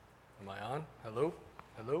Am I on? Hello?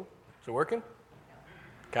 Hello? Is it working?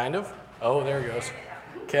 Kind of? Oh, there it goes.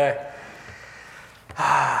 Okay.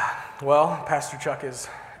 Well, Pastor Chuck is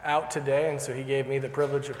out today, and so he gave me the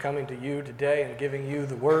privilege of coming to you today and giving you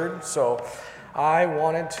the word. So I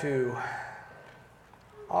wanted to,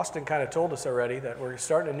 Austin kind of told us already that we're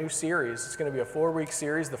starting a new series. It's going to be a 4-week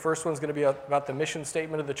series. The first one's going to be about the mission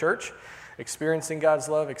statement of the church, experiencing God's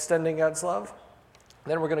love, extending God's love.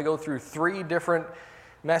 Then we're going to go through 3 different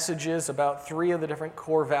messages about 3 of the different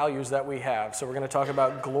core values that we have. So we're going to talk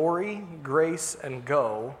about glory, grace, and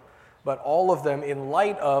go, but all of them in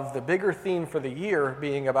light of the bigger theme for the year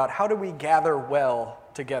being about how do we gather well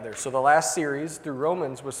together. So the last series through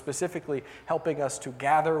Romans was specifically helping us to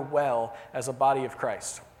gather well as a body of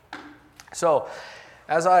Christ. So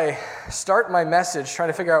as I start my message, trying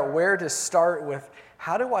to figure out where to start with,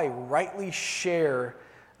 how do I rightly share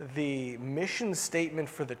the mission statement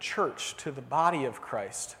for the church to the body of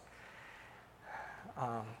Christ?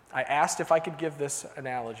 I asked if I could give this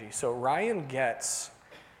analogy. So Ryan Getz,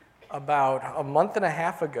 about a month and a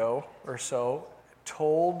half ago or so,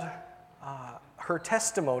 told her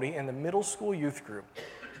testimony in the middle school youth group.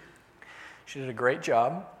 She did a great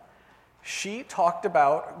job. She talked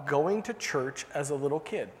about going to church as a little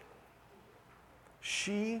kid.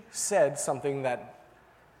 She said something that,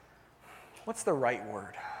 what's the right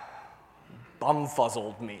word?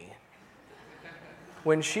 Bumfuzzled me.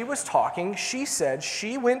 When she was talking, she said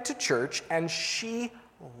she went to church and she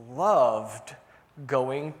loved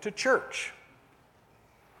going to church.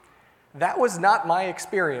 That was not my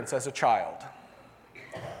experience as a child.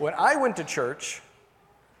 When I went to church,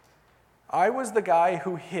 I was the guy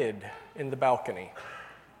who hid in the balcony.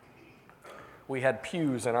 We had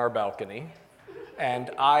pews in our balcony,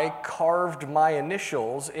 and I carved my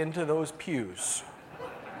initials into those pews.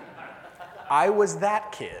 I was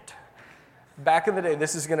that kid. Back in the day,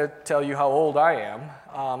 this is going to tell you how old I am,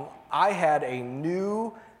 I had a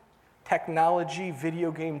new technology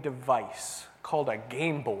video game device called a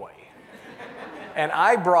Game Boy. And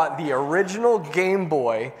I brought the original Game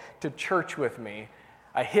Boy to church with me.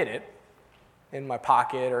 I hid it in my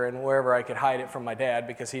pocket or in wherever I could hide it from my dad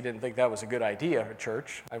because he didn't think that was a good idea at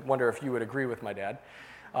church. I wonder if you would agree with my dad.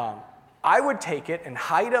 I would take it and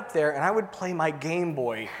hide up there, and I would play my Game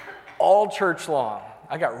Boy all church long.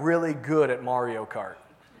 I got really good at Mario Kart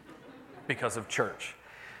because of church.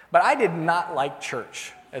 But I did not like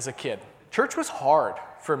church as a kid. Church was hard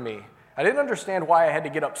for me. I didn't understand why I had to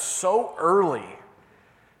get up so early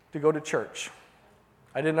to go to church.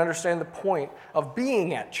 I didn't understand the point of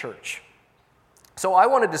being at church. So I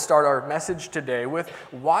wanted to start our message today with,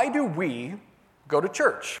 why do we go to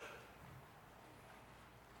church?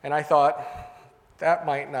 And I thought, that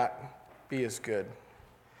might not be as good.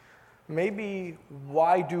 Maybe,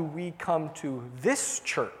 why do we come to this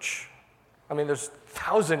church? I mean, there's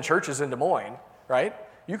 1,000 churches in Des Moines, right?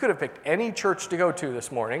 You could have picked any church to go to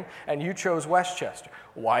this morning, and you chose Westchester.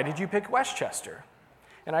 Why did you pick Westchester?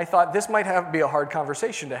 And I thought this might be a hard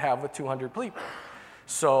conversation to have with 200 people.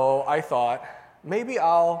 So I thought, maybe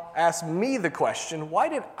I'll ask me the question, why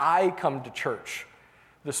did I come to church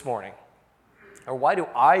this morning? Or why do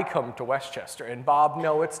I come to Westchester? And Bob,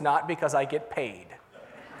 no, it's not because I get paid.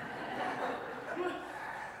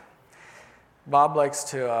 Bob likes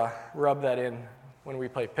to rub that in when we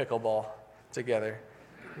play pickleball together.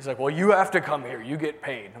 He's like, well, you have to come here. You get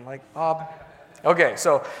paid. I'm like, Bob. Okay,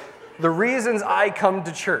 so the reasons I come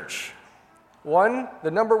to church.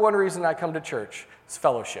 The number one reason I come to church is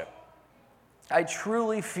fellowship. I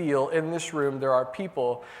truly feel in this room there are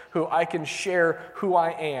people who I can share who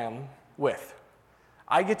I am with.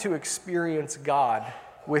 I get to experience God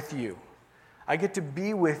with you. I get to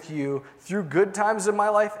be with you through good times in my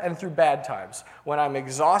life and through bad times. When I'm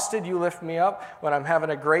exhausted, you lift me up. When I'm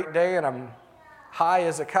having a great day and I'm high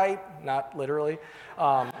as a kite, not literally,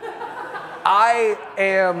 I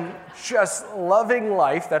am just loving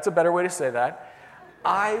life. That's a better way to say that.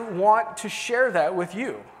 I want to share that with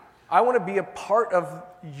you. I want to be a part of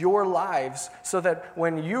your lives so that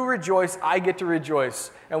when you rejoice, I get to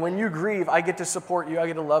rejoice. And when you grieve, I get to support you. I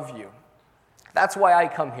get to love you. That's why I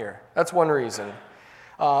come here. That's one reason.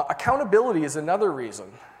 Accountability is another reason.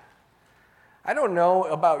 I don't know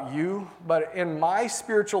about you, but in my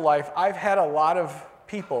spiritual life, I've had a lot of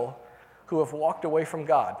people who have walked away from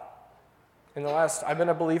God. I've been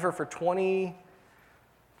a believer for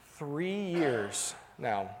 23 years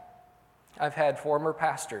now. I've had former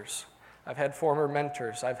pastors. I've had former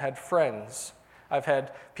mentors. I've had friends. I've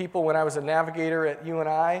had people when I was a navigator at UNI.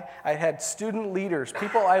 I had student leaders,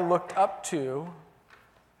 people I looked up to.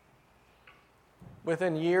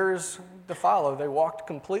 Within years to follow, they walked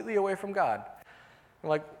completely away from God. I'm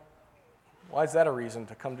like, Why is that a reason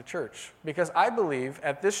to come to church? Because I believe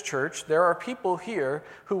at this church there are people here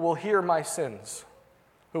who will hear my sins,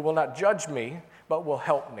 who will not judge me, but will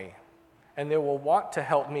help me. And they will want to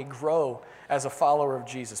help me grow as a follower of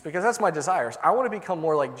Jesus. Because that's my desires. I want to become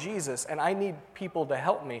more like Jesus, and I need people to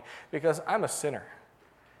help me because I'm a sinner.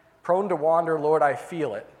 Prone to wander, Lord, I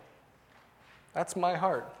feel it. That's my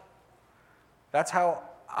heart. That's how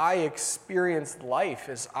I experience life,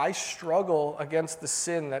 is I struggle against the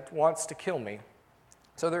sin that wants to kill me.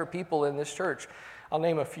 So there are people in this church. I'll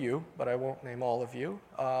name a few, but I won't name all of you.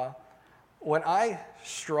 When I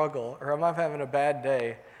struggle or I'm having a bad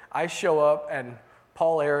day, I show up and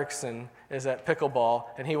Paul Erickson is at pickleball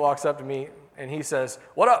and he walks up to me and he says,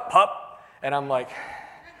 "What up, pup?" And I'm like,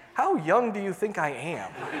 how young do you think I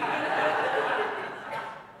am?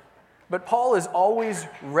 But Paul is always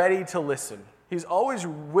ready to listen. He's always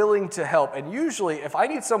willing to help. And usually, if I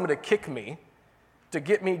need someone to kick me, to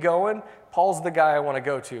get me going, Paul's the guy I want to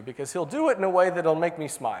go to because he'll do it in a way that'll make me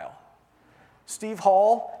smile. Steve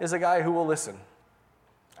Hall is a guy who will listen.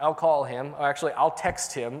 I'll call him. Actually, I'll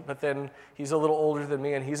text him, but then he's a little older than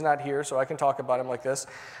me and he's not here, so I can talk about him like this.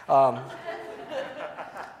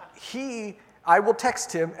 I will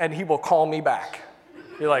text him and he will call me back.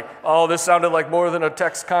 You're like, "Oh, this sounded like more than a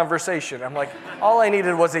text conversation." I'm like, all I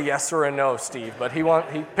needed was a yes or a no, Steve. But he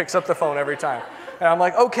picks up the phone every time. And I'm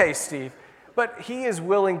like, "Okay, Steve." But he is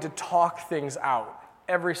willing to talk things out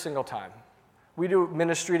every single time. We do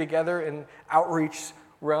ministry together in outreach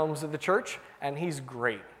realms of the church, and he's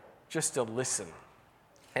great just to listen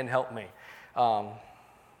and help me.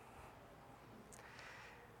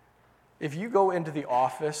 If you go into the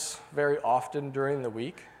office very often during the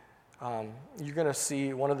week, you're going to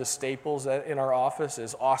see one of the staples in our office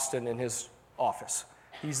is Austin in his office.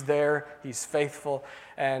 He's there, he's faithful,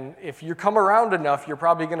 and if you come around enough, you're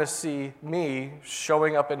probably going to see me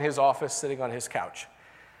showing up in his office sitting on his couch.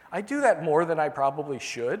 I do that more than I probably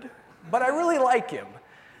should, but I really like him.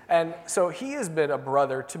 And so he has been a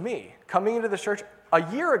brother to me. Coming into the church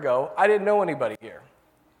a year ago, I didn't know anybody here.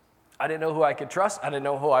 I didn't know who I could trust. I didn't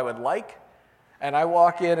know who I would like. And I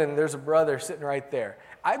walk in and there's a brother sitting right there.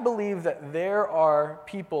 I believe that there are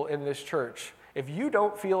people in this church. If you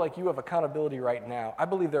don't feel like you have accountability right now, I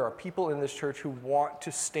believe there are people in this church who want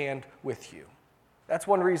to stand with you. That's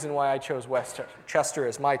one reason why I chose Westchester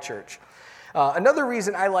as my church. Another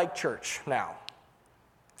reason I like church now,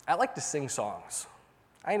 I like to sing songs.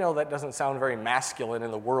 I know that doesn't sound very masculine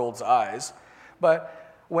in the world's eyes,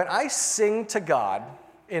 but when I sing to God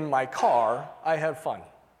in my car, I have fun.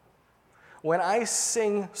 When I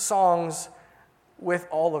sing songs with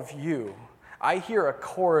all of you, I hear a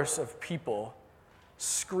chorus of people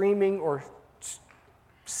screaming or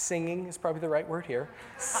singing is probably the right word here,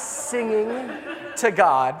 singing to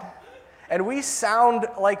God, and we sound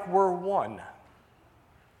like we're one.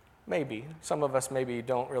 Maybe. Some of us maybe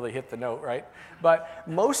don't really hit the note, right? But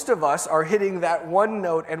most of us are hitting that one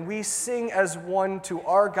note, and we sing as one to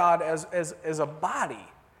our God as a body.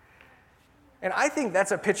 And I think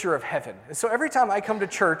that's a picture of heaven. And so every time I come to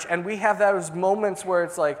church and we have those moments where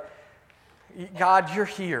it's like, God, you're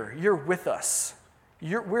here. You're with us.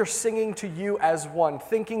 We're singing to you as one,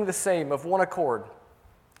 thinking the same, of one accord.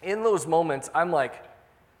 In those moments, I'm like,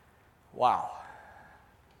 wow,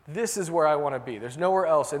 this is where I want to be. There's nowhere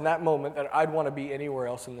else in that moment that I'd want to be anywhere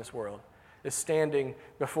else in this world, is standing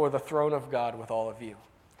before the throne of God with all of you.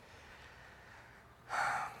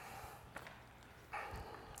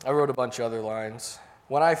 I wrote a bunch of other lines.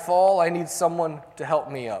 When I fall, I need someone to help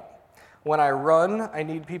me up. When I run, I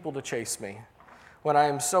need people to chase me. When I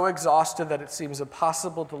am so exhausted that it seems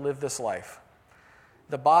impossible to live this life,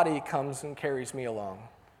 the body comes and carries me along.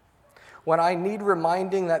 When I need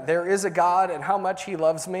reminding that there is a God and how much he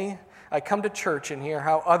loves me, I come to church and hear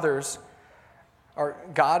how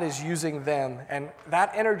God is using them, and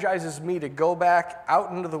that energizes me to go back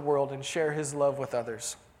out into the world and share his love with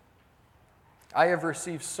others. I have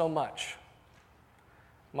received so much.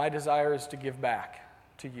 My desire is to give back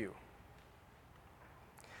to you.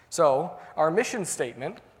 So, our mission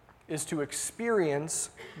statement is to experience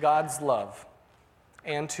God's love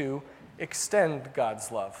and to extend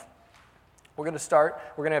God's love. We're going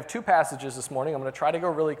to have two passages this morning. I'm going to try to go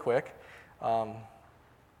really quick. I'm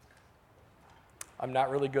not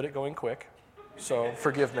really good at going quick, so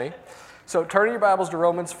forgive me. So turn your Bibles to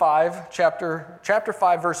Romans 5, chapter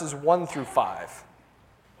 5, verses 1 through 5.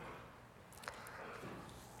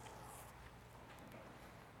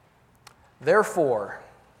 Therefore,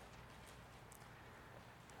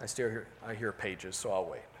 I hear pages, so I'll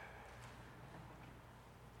wait.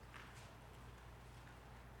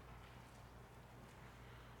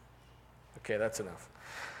 Okay, that's enough.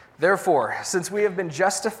 Therefore, since we have been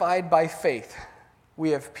justified by faith,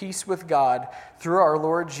 we have peace with God through our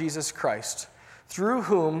Lord Jesus Christ, through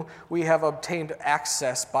whom we have obtained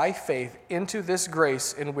access by faith into this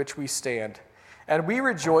grace in which we stand. And we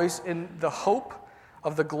rejoice in the hope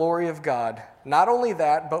of the glory of God. Not only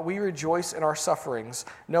that, but we rejoice in our sufferings,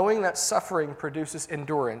 knowing that suffering produces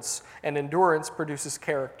endurance, and endurance produces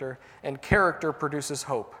character, and character produces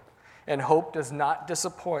hope. And hope does not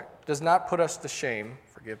disappoint, does not put us to shame.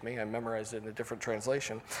 Forgive me, I memorized it in a different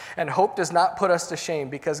translation. And hope does not put us to shame,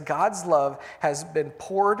 because God's love has been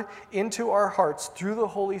poured into our hearts through the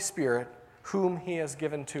Holy Spirit, whom He has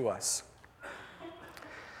given to us.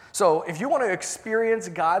 So, if you want to experience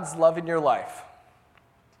God's love in your life,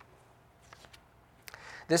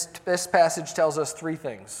 this passage tells us three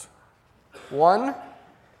things. One,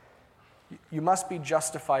 you must be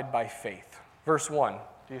justified by faith. Verse 1.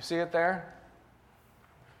 Do you see it there?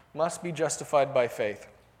 Must be justified by faith.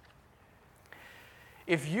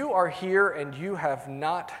 If you are here and you have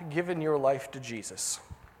not given your life to Jesus,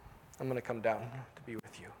 I'm going to come down to be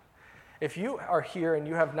with you. If you are here and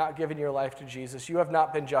you have not given your life to Jesus, you have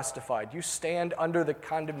not been justified. You stand under the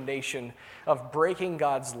condemnation of breaking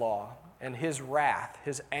God's law, and His wrath,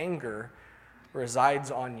 His anger,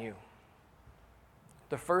 resides on you.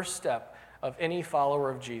 The first step of any follower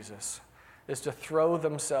of Jesus is to throw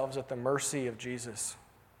themselves at the mercy of Jesus.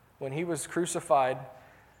 When He was crucified,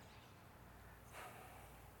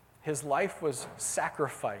 His life was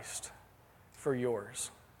sacrificed for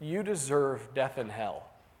yours. You deserve death and hell.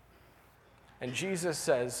 And Jesus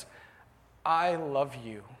says, I love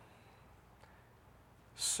you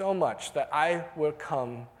so much that I will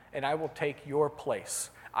come and I will take your place.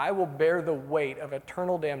 I will bear the weight of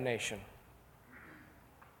eternal damnation.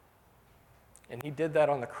 And He did that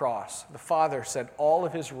on the cross. The Father sent all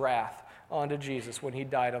of His wrath onto Jesus when He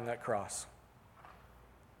died on that cross.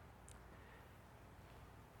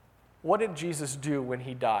 What did Jesus do when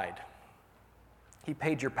He died? He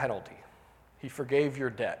paid your penalty. He forgave your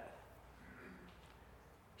debt.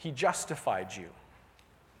 He justified you.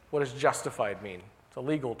 What does justified mean? It's a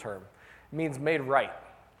legal term. It means made right.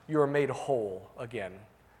 You are made whole again.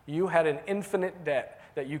 You had an infinite debt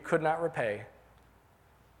that you could not repay.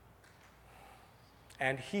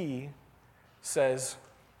 And He says,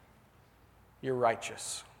 you're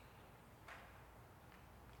righteous.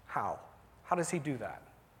 How? How does He do that?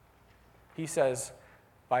 He says,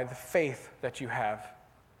 by the faith that you have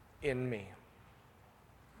in me.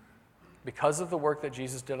 Because of the work that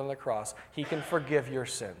Jesus did on the cross, He can forgive your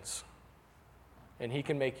sins. And He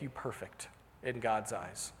can make you perfect in God's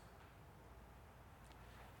eyes.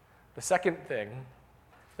 The second thing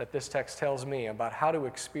that this text tells me about how to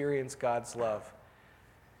experience God's love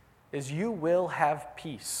is you will have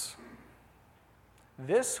peace.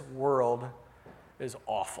 This world is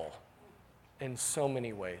awful in so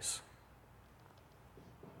many ways.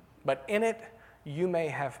 But in it, you may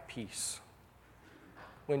have peace.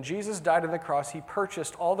 When Jesus died on the cross, He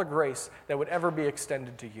purchased all the grace that would ever be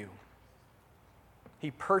extended to you.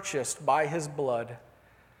 He purchased by His blood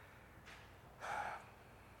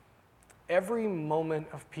every moment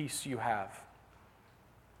of peace you have.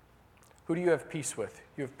 Who do you have peace with?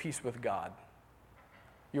 You have peace with God.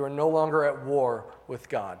 You are no longer at war with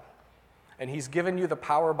God. And He's given you the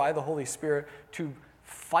power by the Holy Spirit to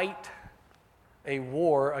fight a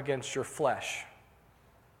war against your flesh.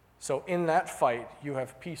 So in that fight, you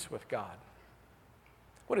have peace with God.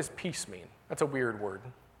 What does peace mean? That's a weird word.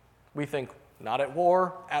 We think, not at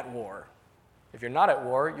war, at war. If you're not at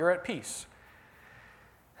war, you're at peace.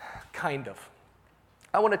 Kind of.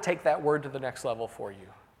 I want to take that word to the next level for you.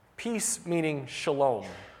 Peace meaning shalom.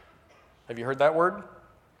 Have you heard that word?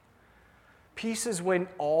 Peace is when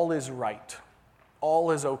all is right. All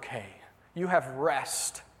is okay. You have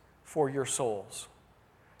rest for your souls.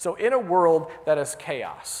 So in a world that is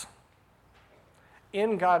chaos,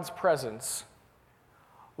 in God's presence,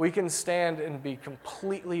 we can stand and be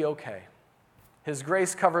completely okay. His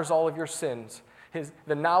grace covers all of your sins.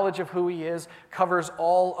 The knowledge of who He is covers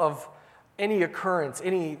all of any occurrence,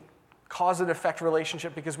 any cause and effect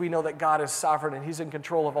relationship, because we know that God is sovereign and He's in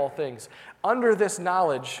control of all things. Under this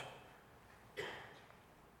knowledge,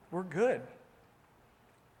 we're good.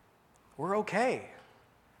 We're okay.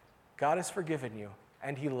 God has forgiven you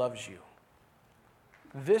and He loves you.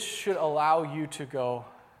 This should allow you to go,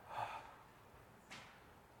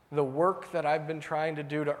 the work that I've been trying to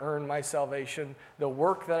do to earn my salvation, the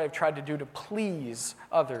work that I've tried to do to please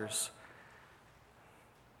others,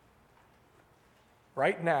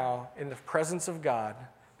 right now, in the presence of God,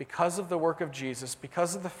 because of the work of Jesus,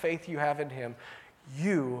 because of the faith you have in Him,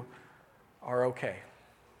 you are okay.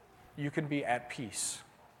 You can be at peace.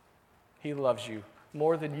 He loves you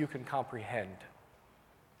more than you can comprehend.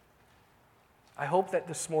 I hope that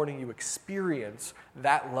this morning you experience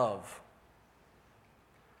that love.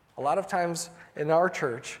 A lot of times in our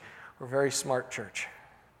church, we're a very smart church.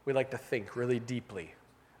 We like to think really deeply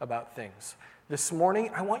about things. This morning,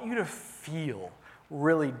 I want you to feel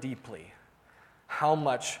really deeply how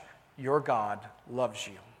much your God loves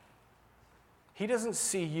you. He doesn't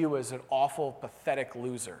see you as an awful, pathetic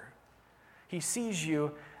loser. He sees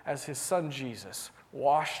you as his son Jesus,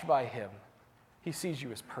 washed by him. He sees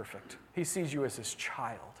you as perfect. He sees you as his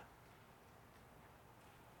child.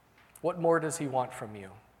 What more does he want from you?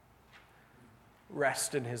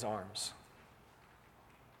 Rest in his arms.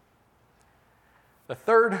 The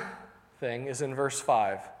third thing is in verse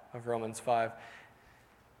 5 of Romans 5.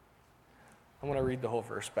 I want to read the whole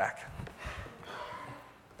verse back.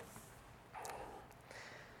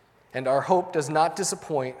 And our hope does not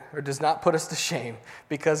disappoint or does not put us to shame,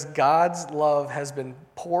 because God's love has been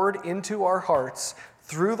poured into our hearts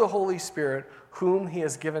through the Holy Spirit, whom he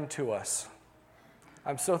has given to us.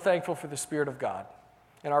 I'm so thankful for the Spirit of God.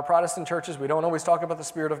 In our Protestant churches, we don't always talk about the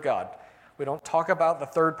Spirit of God. We don't talk about the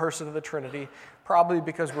third person of the Trinity, probably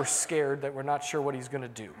because we're scared that we're not sure what he's going to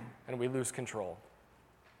do, and we lose control.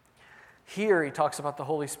 Here he talks about the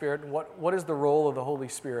Holy Spirit, and what is the role of the Holy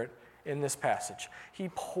Spirit in this passage? He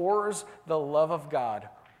pours the love of God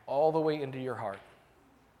all the way into your heart.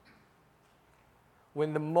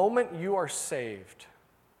 When the moment you are saved,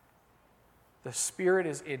 the Spirit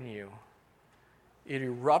is in you. It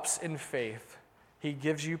erupts in faith. He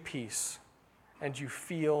gives you peace, and you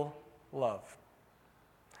feel love.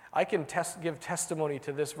 I can give testimony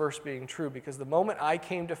to this verse being true because the moment I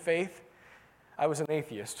came to faith, I was an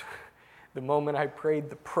atheist. The moment I prayed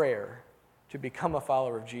the prayer to become a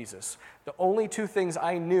follower of Jesus, the only two things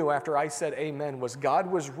I knew after I said amen was God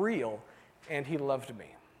was real and he loved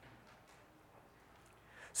me.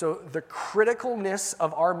 So the criticalness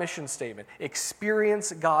of our mission statement,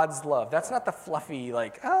 experience God's love. That's not the fluffy,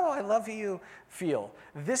 like, oh, I love you feel.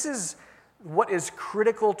 This is what is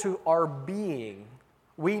critical to our being.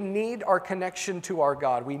 We need our connection to our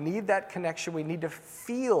God. We need that connection. We need to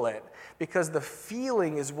feel it, because the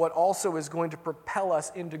feeling is what also is going to propel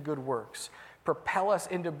us into good works, propel us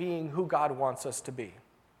into being who God wants us to be.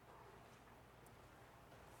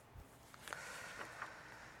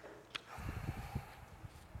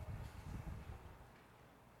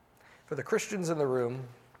 For the Christians in the room,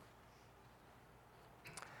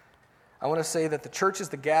 I want to say that the church is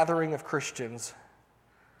the gathering of Christians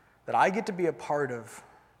that I get to be a part of,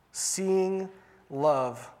 seeing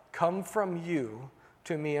love come from you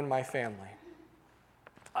to me and my family.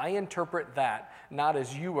 I interpret that not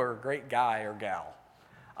as you are a great guy or gal.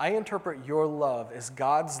 I interpret your love as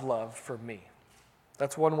God's love for me.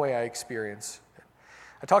 That's one way I experience it.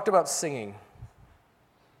 I talked about singing.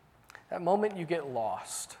 That moment you get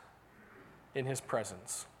lost in his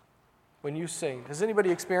presence. When you sing, does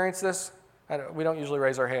anybody experience this? We don't usually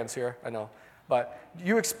raise our hands here, I know. But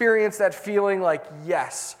you experience that feeling like,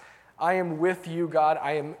 yes, I am with you, God.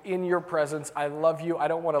 I am in your presence. I love you. I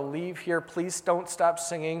don't want to leave here. Please don't stop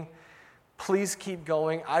singing. Please keep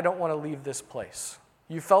going. I don't want to leave this place.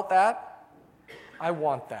 You felt that? I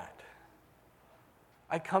want that.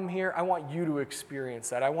 I come here, I want you to experience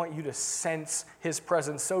that. I want you to sense his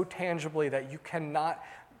presence so tangibly that you cannot,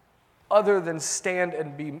 other than stand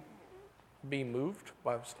and be moved,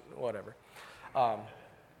 whatever.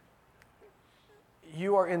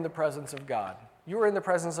 You are in the presence of God. You are in the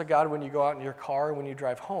presence of God when you go out in your car and when you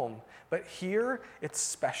drive home. But here, it's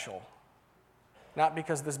special. Not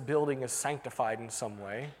because this building is sanctified in some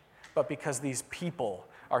way, but because these people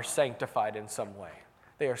are sanctified in some way.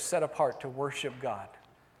 They are set apart to worship God.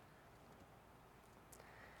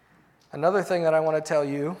 Another thing that I want to tell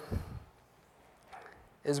you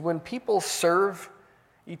is when people serve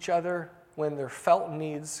each other, when their felt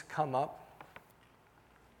needs come up,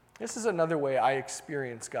 this is another way I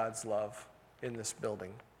experience God's love in this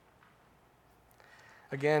building.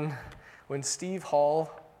 Again, when Steve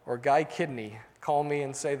Hall or Guy Kidney call me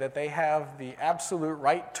and say that they have the absolute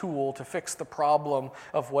right tool to fix the problem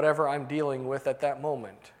of whatever I'm dealing with at that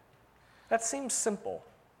moment, that seems simple.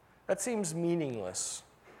 That seems meaningless.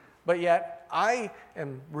 But yet, I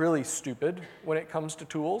am really stupid when it comes to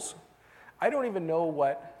tools. I don't even know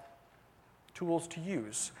what tools to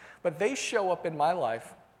use. But they show up in my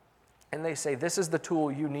life and they say, this is the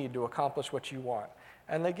tool you need to accomplish what you want.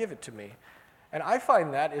 And they give it to me. And I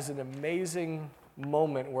find that is an amazing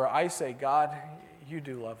moment where I say, God, you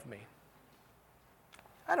do love me.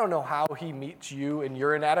 I don't know how he meets you in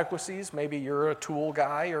your inadequacies. Maybe you're a tool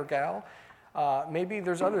guy or gal. Maybe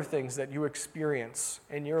there's other things that you experience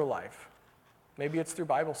in your life. Maybe it's through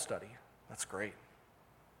Bible study. That's great.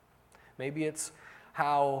 Maybe it's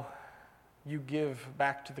how you give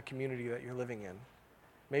back to the community that you're living in.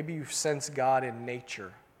 Maybe you sense God in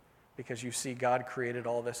nature because you see God created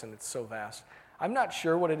all this and it's so vast. I'm not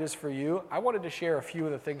sure what it is for you. I wanted to share a few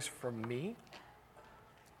of the things from me.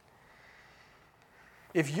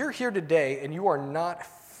 If you're here today and you are not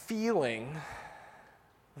feeling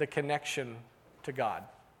the connection to God,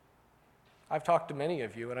 I've talked to many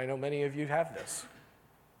of you, and I know many of you have this.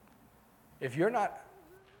 If you're not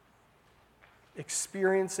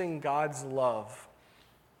experiencing God's love,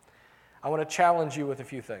 I want to challenge you with a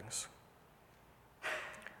few things.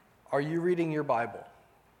 Are you reading your Bible?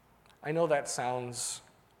 I know that sounds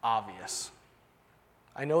obvious.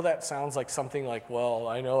 I know that sounds like something like, well,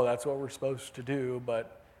 I know that's what we're supposed to do,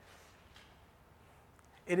 but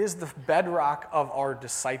it is the bedrock of our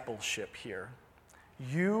discipleship here.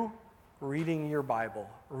 You reading your Bible,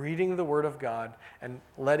 reading the Word of God, and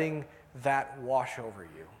letting that wash over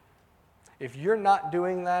you. If you're not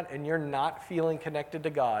doing that and you're not feeling connected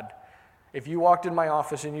to God, if you walked in my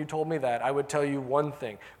office and you told me that, I would tell you one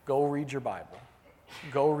thing: go read your Bible.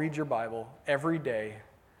 Go read your Bible every day,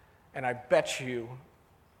 and I bet you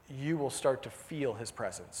will start to feel His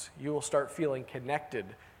presence. You will start feeling connected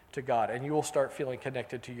to God, and you will start feeling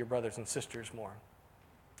connected to your brothers and sisters more.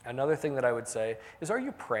 Another thing that I would say is, are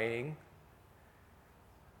you praying?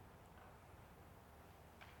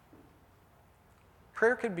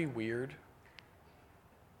 Prayer can be weird.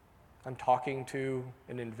 I'm talking to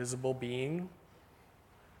an invisible being.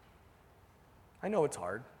 I know it's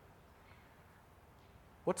hard.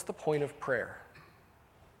 What's the point of prayer?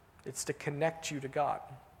 It's to connect you to God.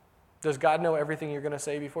 Does God know everything you're going to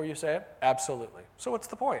say before you say it? Absolutely. So what's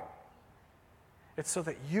the point? It's so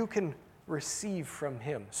that you can receive from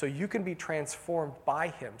Him, so you can be transformed by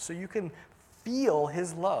Him, so you can feel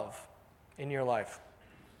His love in your life.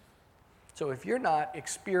 So if you're not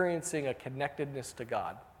experiencing a connectedness to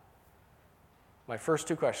God, my first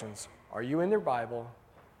two questions: are you in your Bible?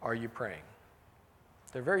 Are you praying?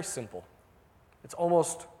 They're very simple. It's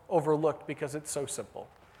almost overlooked because it's so simple.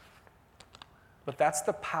 But that's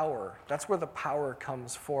the power. That's where the power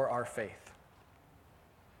comes for our faith.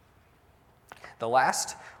 The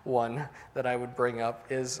last one that I would bring up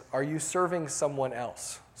is, are you serving someone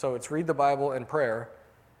else? So it's read the Bible and prayer.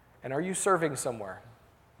 And are you serving somewhere?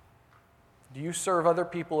 Do you serve other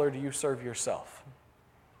people, or do you serve yourself?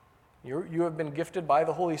 You have been gifted by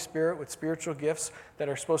the Holy Spirit with spiritual gifts that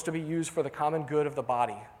are supposed to be used for the common good of the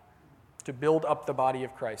body, to build up the body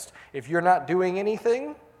of Christ. If you're not doing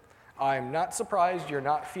anything, I'm not surprised you're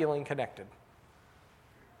not feeling connected.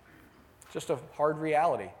 It's just a hard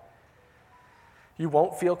reality. You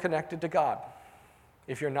won't feel connected to God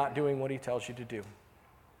if you're not doing what He tells you to do.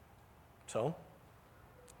 So,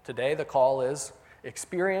 today the call is,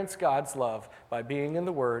 experience God's love by being in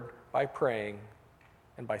the Word, by praying,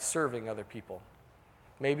 and by serving other people.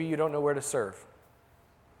 Maybe you don't know where to serve.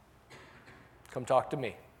 Come talk to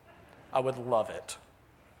me. I would love it.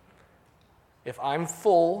 If I'm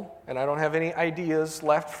full and I don't have any ideas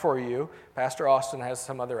left for you, Pastor Austin has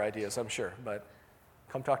some other ideas, I'm sure, but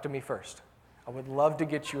come talk to me first. I would love to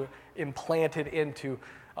get you implanted into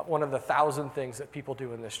one of the 1,000 things that people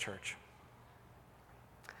do in this church.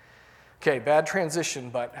 Okay, bad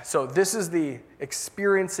transition, but so this is the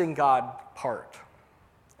experiencing God part.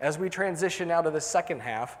 As we transition now to the second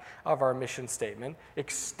half of our mission statement,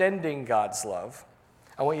 extending God's love,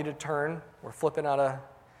 I want you to turn, we're flipping out of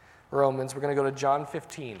Romans, we're going to go to John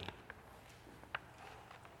 15,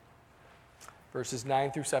 verses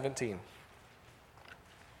 9 through 17.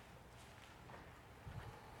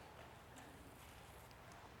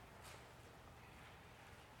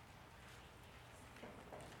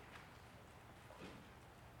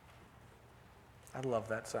 I love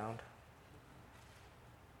that sound.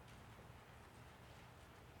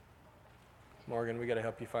 Morgan, we got to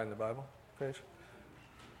help you find the Bible page.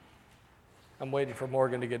 I'm waiting for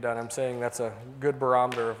Morgan to get done. I'm saying that's a good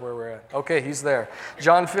barometer of where we're at. Okay, he's there.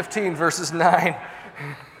 John 15, verses 9.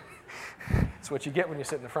 That's what you get when you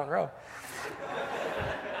sit in the front row.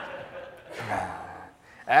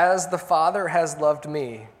 As the Father has loved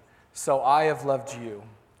me, so I have loved you.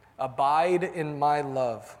 Abide in my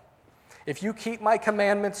love. If you keep my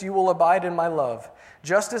commandments, you will abide in my love.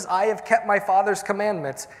 Just as I have kept my Father's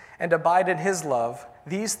commandments and abide in His love,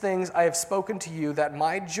 these things I have spoken to you, that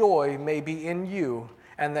my joy may be in you,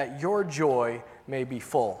 and that your joy may be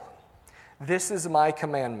full. This is my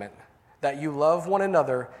commandment, that you love one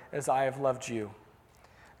another as I have loved you.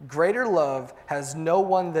 Greater love has no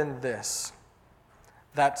one than this,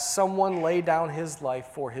 that someone lay down his life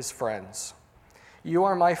for his friends. You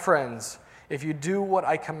are my friends if you do what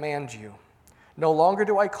I command you. No longer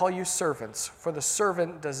do I call you servants, for the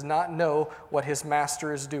servant does not know what his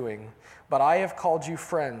master is doing, but I have called you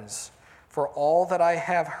friends, for all that I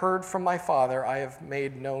have heard from my Father I have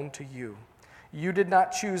made known to you. You did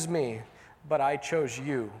not choose me, but I chose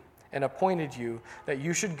you and appointed you that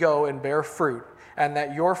you should go and bear fruit, and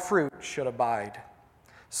that your fruit should abide,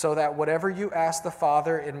 so that whatever you ask the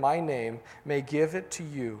Father in my name may give it to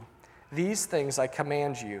you. These things I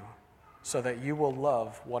command you, so that you will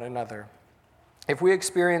love one another. If we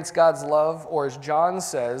experience God's love, or as John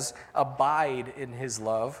says, abide in his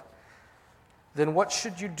love, then what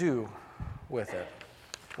should you do with it?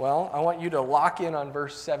 Well, I want you to lock in on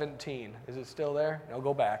verse 17. Is it still there? No,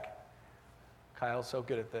 go back. Kyle's so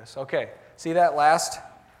good at this. Okay, see that last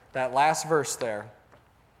verse there?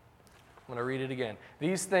 I'm going to read it again.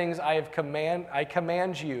 These things I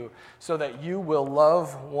command you so that you will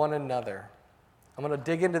love one another. I'm going to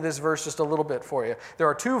dig into this verse just a little bit for you. There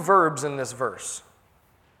are two verbs in this verse.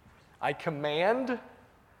 I command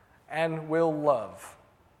and will love.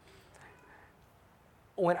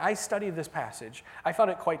 When I studied this passage, I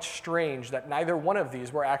found it quite strange that neither one of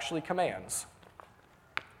these were actually commands.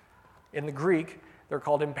 In the Greek, they're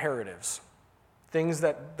called imperatives. Things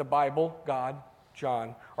that the Bible, God,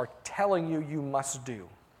 John, are telling you you must do.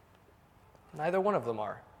 Neither one of them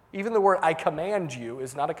are. Even the word I command you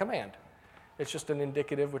is not a command. It's just an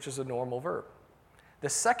indicative, which is a normal verb. The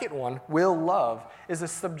second one, will love, is a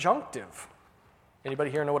subjunctive.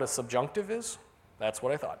 Anybody here know what a subjunctive is? That's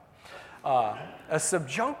what I thought. A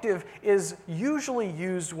subjunctive is usually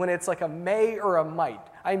used when it's like a may or a might.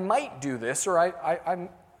 I might do this,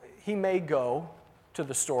 or he may go to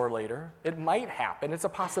the store later. It might happen. It's a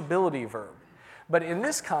possibility verb. But in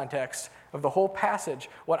this context of the whole passage,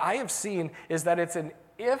 what I have seen is that it's an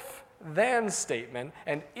if-then statement,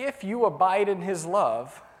 and if you abide in his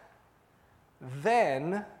love,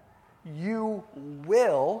 then you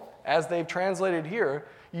will, as they've translated here,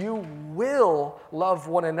 you will love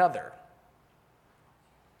one another.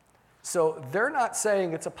 So they're not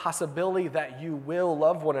saying it's a possibility that you will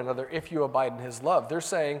love one another if you abide in his love. They're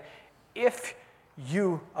saying if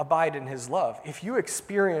you abide in his love, if you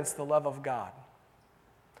experience the love of God,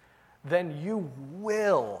 then you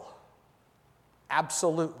will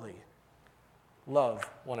absolutely love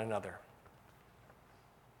one another.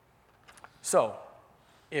 So,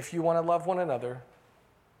 if you want to love one another,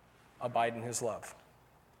 abide in his love.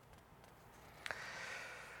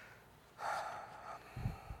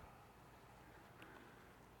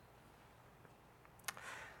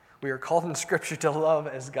 We are called in Scripture to love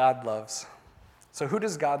as God loves. So who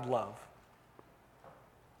does God love?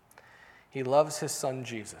 He loves his Son,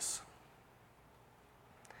 Jesus.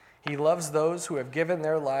 He loves those who have given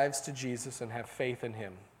their lives to Jesus and have faith in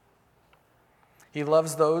him. He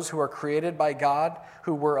loves those who are created by God,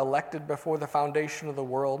 who were elected before the foundation of the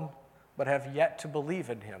world, but have yet to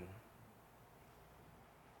believe in him.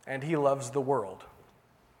 And he loves the world.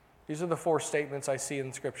 These are the four statements I see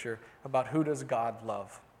in Scripture about who does God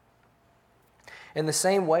love. In the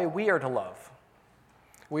same way, we are to love.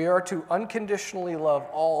 We are to unconditionally love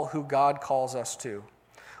all who God calls us to.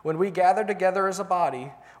 When we gather together as a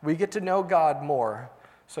body, we get to know God more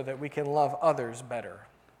so that we can love others better.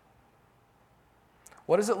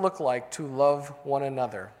 What does it look like to love one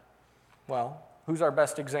another? Well, who's our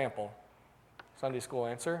best example? Sunday school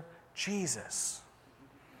answer, Jesus.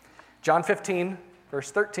 John 15,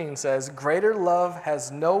 verse 13 says, "Greater love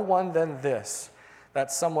has no one than this,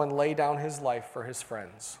 that someone lay down his life for his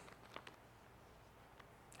friends."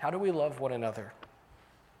 How do we love one another?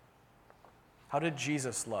 How did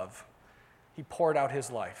Jesus love? He poured out his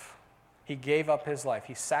life. He gave up his life.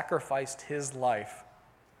 He sacrificed his life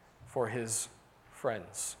for his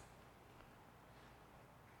friends.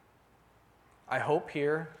 I hope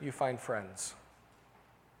here you find friends.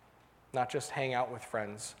 Not just hang out with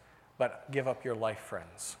friends, but give up your life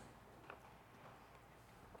friends.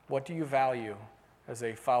 What do you value as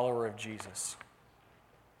a follower of Jesus?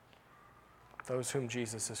 Those whom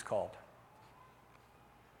Jesus has called.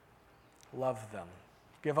 Love them.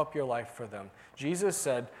 Give up your life for them. Jesus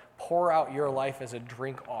said, pour out your life as a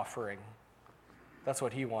drink offering. That's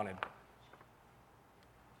what he wanted.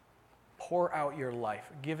 Pour out your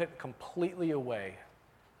life. Give it completely away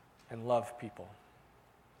and love people.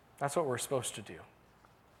 That's what we're supposed to do.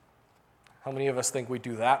 How many of us think we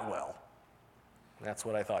do that well? That's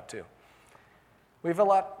what I thought too. We've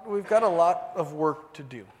got a lot of work to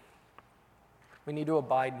do. We need to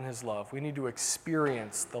abide in his love. We need to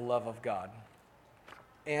experience the love of God.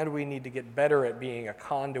 And we need to get better at being a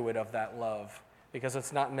conduit of that love, because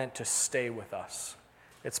it's not meant to stay with us.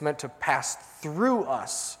 It's meant to pass through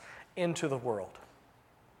us into the world.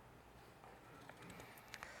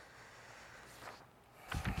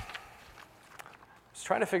 I was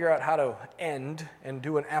trying to figure out how to end and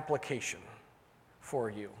do an application for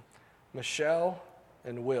you. Michelle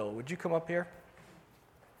and Will, would you come up here?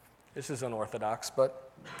 This is unorthodox,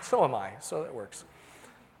 but so am I, so that works.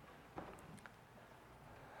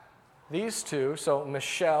 These two, so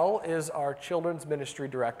Michelle is our children's ministry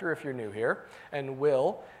director, if you're new here, and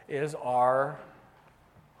Will is our,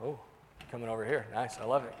 coming over here, nice, I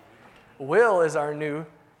love it. Will is our new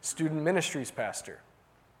student ministries pastor.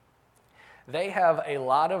 They have a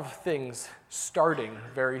lot of things starting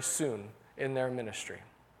very soon in their ministry.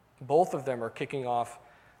 Both of them are kicking off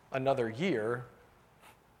another year,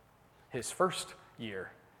 his first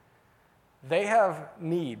year. They have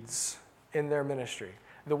needs in their ministry.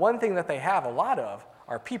 The one thing that they have a lot of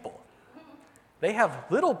are people. They have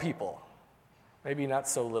little people, maybe not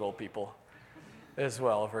so little people as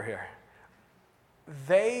well over here.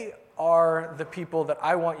 They are the people that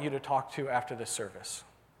I want you to talk to after this service.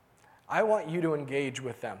 I want you to engage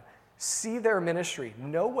with them. See their ministry,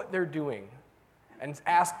 know what they're doing, and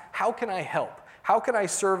ask, how can I help? How can I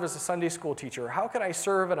serve as a Sunday school teacher? How can I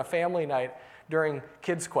serve in a family night during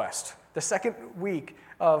Kids Quest? The second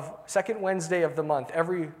Wednesday of the month,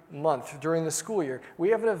 every month during the school year, we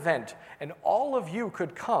have an event, and all of you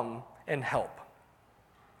could come and help.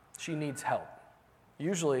 She needs help.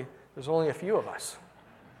 Usually, there's only a few of us,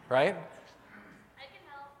 right? I can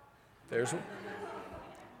help. There's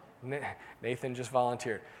Nathan just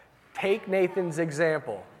volunteered. Take Nathan's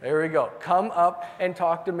example. There we go. Come up and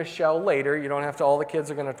talk to Michelle later. You don't have to, all the kids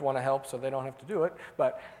are going to want to help, so they don't have to do it,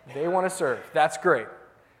 but they want to serve. That's great.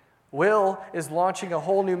 Will is launching a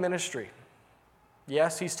whole new ministry.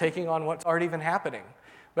 Yes, he's taking on what's already been happening,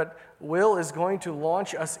 but Will is going to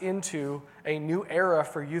launch us into a new era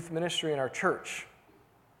for youth ministry in our church.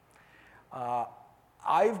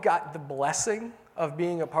 I've got the blessing of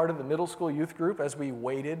being a part of the middle school youth group as we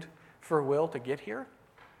waited for Will to get here.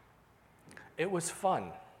 It was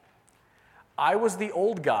fun. I was the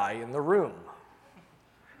old guy in the room.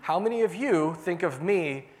 How many of you think of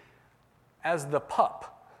me as the pup?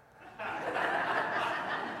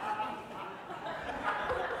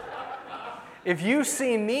 If you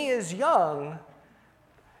see me as young,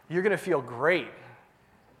 you're going to feel great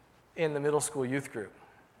in the middle school youth group.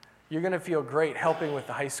 You're going to feel great helping with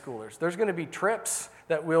the high schoolers. There's going to be trips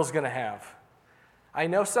that Will's going to have. I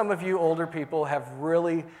know some of you older people have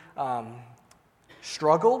really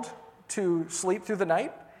struggled to sleep through the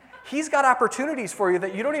night. He's got opportunities for you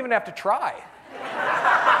that you don't even have to try.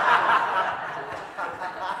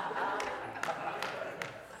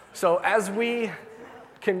 So as we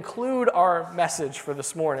conclude our message for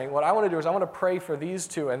this morning, what I want to do is I want to pray for these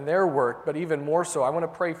two and their work, but even more so, I want to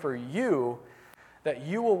pray for you that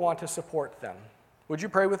you will want to support them. Would you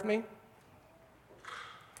pray with me?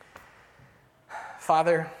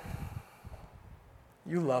 Father,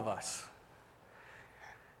 you love us.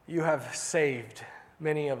 You have saved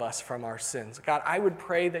many of us from our sins. God, I would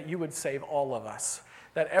pray that you would save all of us,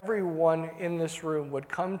 that everyone in this room would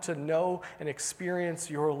come to know and experience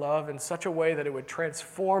your love in such a way that it would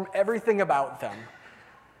transform everything about them.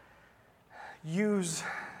 Use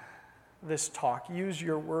this talk, use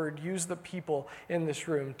your word, use the people in this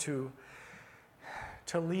room to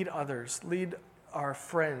lead others, lead our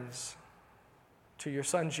friends to your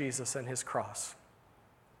son Jesus and his cross.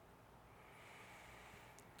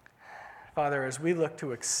 Father, as we look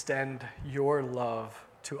to extend your love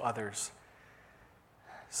to others,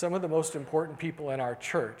 some of the most important people in our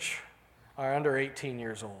church are under 18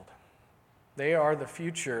 years old. They are the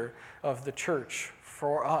future of the church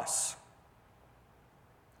for us.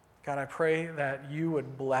 God, I pray that you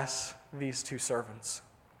would bless these two servants,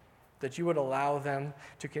 that you would allow them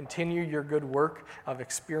to continue your good work of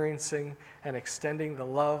experiencing and extending the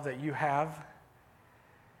love that you have.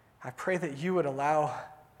 I pray that you would allow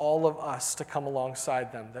all of us to come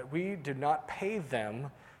alongside them, that we do not pay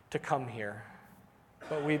them to come here,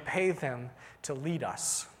 but we pay them to lead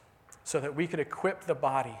us so that we could equip the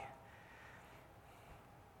body.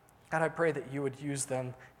 God, I pray that you would use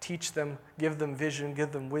them, teach them, give them vision,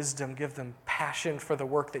 give them wisdom, give them passion for the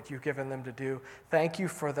work that you've given them to do. Thank you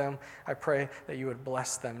for them. I pray that you would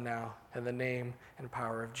bless them now in the name and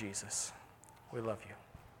power of Jesus. We love you.